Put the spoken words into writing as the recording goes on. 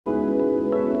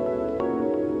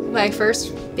My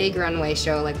first big runway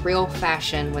show, like real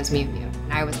fashion, was Vinoodh.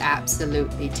 I was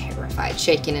absolutely terrified,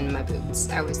 shaking in my boots.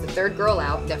 I was the third girl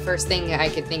out. The first thing I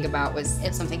could think about was,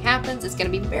 if something happens, it's gonna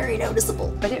be very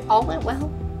noticeable. But it all went well,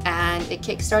 and it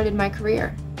kick-started my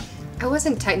career. I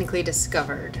wasn't technically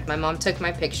discovered. My mom took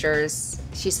my pictures.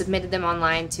 She submitted them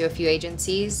online to a few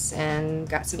agencies and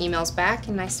got some emails back,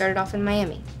 and I started off in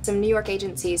Miami. Some New York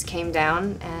agencies came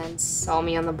down and saw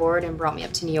me on the board and brought me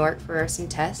up to New York for some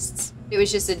tests. It was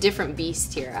just a different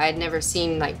beast here. I had never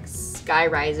seen like sky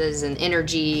rises and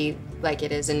energy like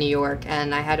it is in New York,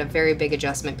 and I had a very big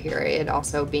adjustment period,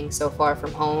 also being so far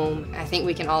from home. I think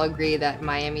we can all agree that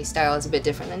Miami style is a bit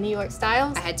different than New York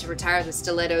styles. I had to retire the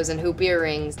stilettos and hoop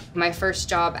earrings. My first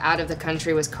job out of the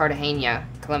country was Cartagena,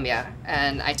 Colombia,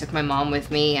 and I took my mom with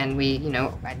me, and we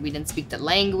didn't speak the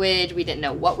language, we didn't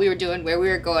know what we were doing, where we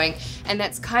were going, and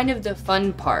that's kind of the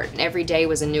fun part. Every day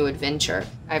was a new adventure.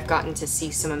 I've gotten to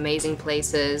see some amazing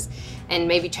places and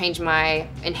maybe change my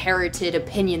inherited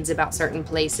opinions about certain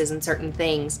places and certain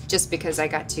things just because I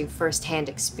got to firsthand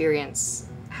experience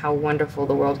how wonderful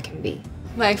the world can be.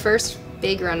 My first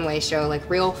big runway show, like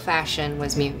real fashion,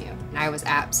 was Vinoodh. I was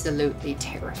absolutely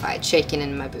terrified, shaking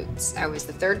in my boots. I was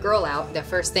the third girl out. The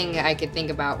first thing I could think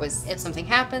about was, if something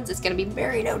happens, it's gonna be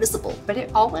very noticeable. But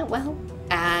it all went well,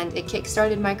 and it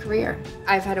kick-started my career.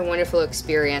 I've had a wonderful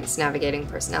experience navigating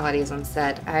personalities on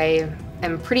set. I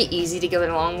am pretty easy to get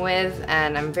along with,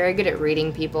 and I'm very good at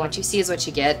reading people. What you see is what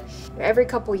you get. Every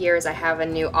couple years I have a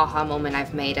new aha moment,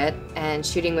 I've made it. And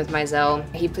shooting with Meisel,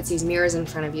 he puts these mirrors in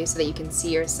front of you so that you can see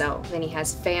yourself. Then he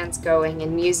has fans going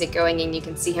and music going, and you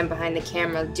can see him behind the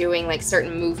camera doing like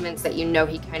certain movements that you know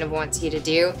he kind of wants you to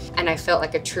do. And I felt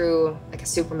like a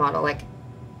supermodel, like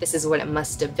this is what it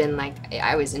must have been like.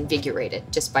 I was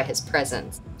invigorated just by his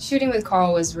presence. Shooting with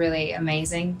Carl was really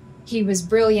amazing. He was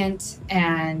brilliant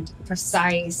and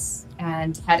precise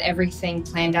and had everything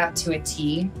planned out to a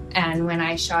T. And when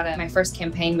I shot my first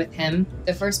campaign with him,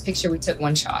 the first picture we took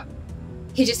one shot.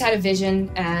 He just had a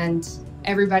vision, and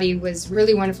everybody was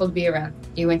really wonderful to be around.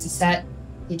 You went to set,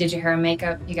 you did your hair and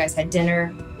makeup, you guys had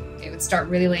dinner. It would start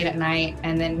really late at night,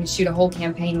 and then we'd shoot a whole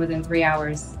campaign within 3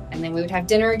 hours. And then we would have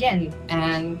dinner again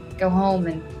and go home.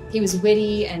 And he was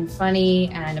witty and funny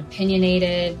and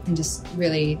opinionated and just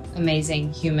really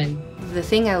amazing human. The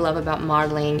thing I love about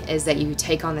modeling is that you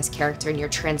take on this character and you're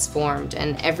transformed,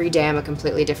 and every day I'm a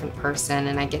completely different person,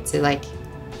 and I get to, like,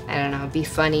 I don't know, be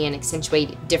funny and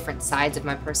accentuate different sides of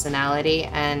my personality,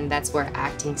 and that's where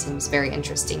acting seems very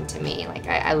interesting to me. Like,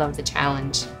 I love the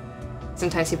challenge.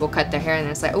 Sometimes people cut their hair and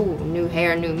it's like, oh, new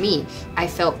hair, new me. I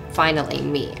felt finally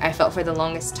me. I felt for the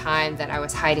longest time that I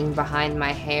was hiding behind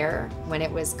my hair. When it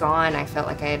was gone, I felt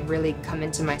like I had really come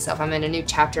into myself. I'm in a new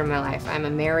chapter of my life. I'm a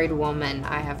married woman.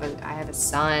 I have a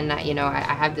son. You know, I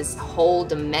have this whole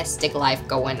domestic life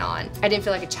going on. I didn't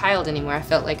feel like a child anymore. I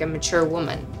felt like a mature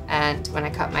woman. And when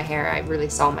I cut my hair, I really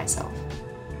saw myself.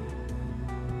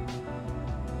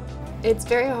 It's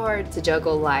very hard to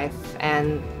juggle life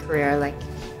and career. Like,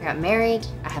 I got married,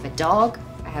 I have a dog,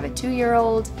 I have a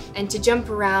 2-year-old, and to jump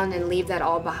around and leave that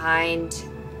all behind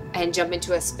and jump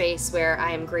into a space where I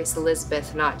am Grace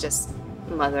Elizabeth, not just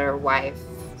mother, wife,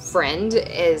 friend,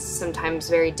 is sometimes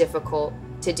very difficult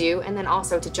to do, and then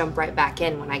also to jump right back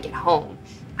in when I get home.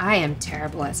 I am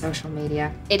terrible at social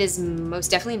media. It is most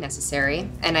definitely necessary,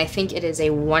 and I think it is a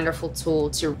wonderful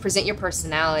tool to present your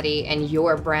personality and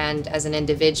your brand as an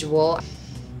individual.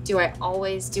 Do I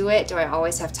always do it? Do I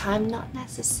always have time? Not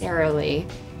necessarily.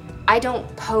 I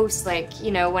don't post, like, you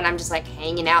know, when I'm just like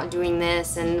hanging out doing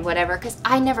this and whatever, because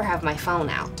I never have my phone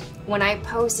out. When I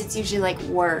post, it's usually like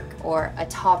work or a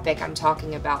topic I'm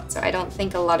talking about, so I don't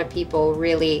think a lot of people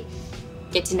really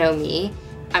get to know me.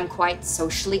 I'm quite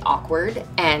socially awkward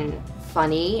and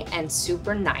funny and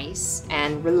super nice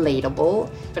and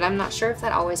relatable, but I'm not sure if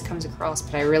that always comes across,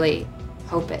 but I really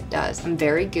hope it does. I'm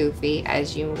very goofy,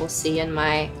 as you will see in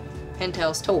my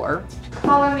Penthouse tour.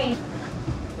 Follow me.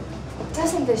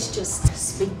 Doesn't this just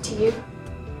speak to you?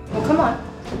 Well, come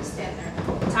on. Stand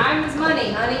there. Time is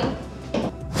money, honey.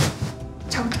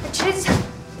 Toe touches.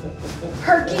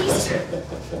 Perkies.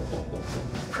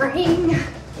 Praying.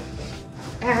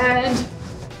 And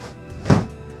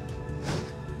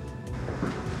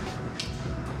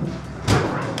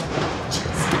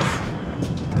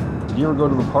do you ever go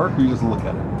to the park, or you just look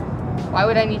at it? why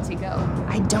would I need to go?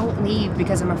 I don't leave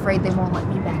because I'm afraid they won't let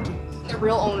me back in. The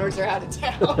real owners are out of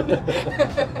town.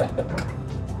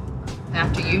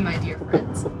 After you, my dear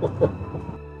friends.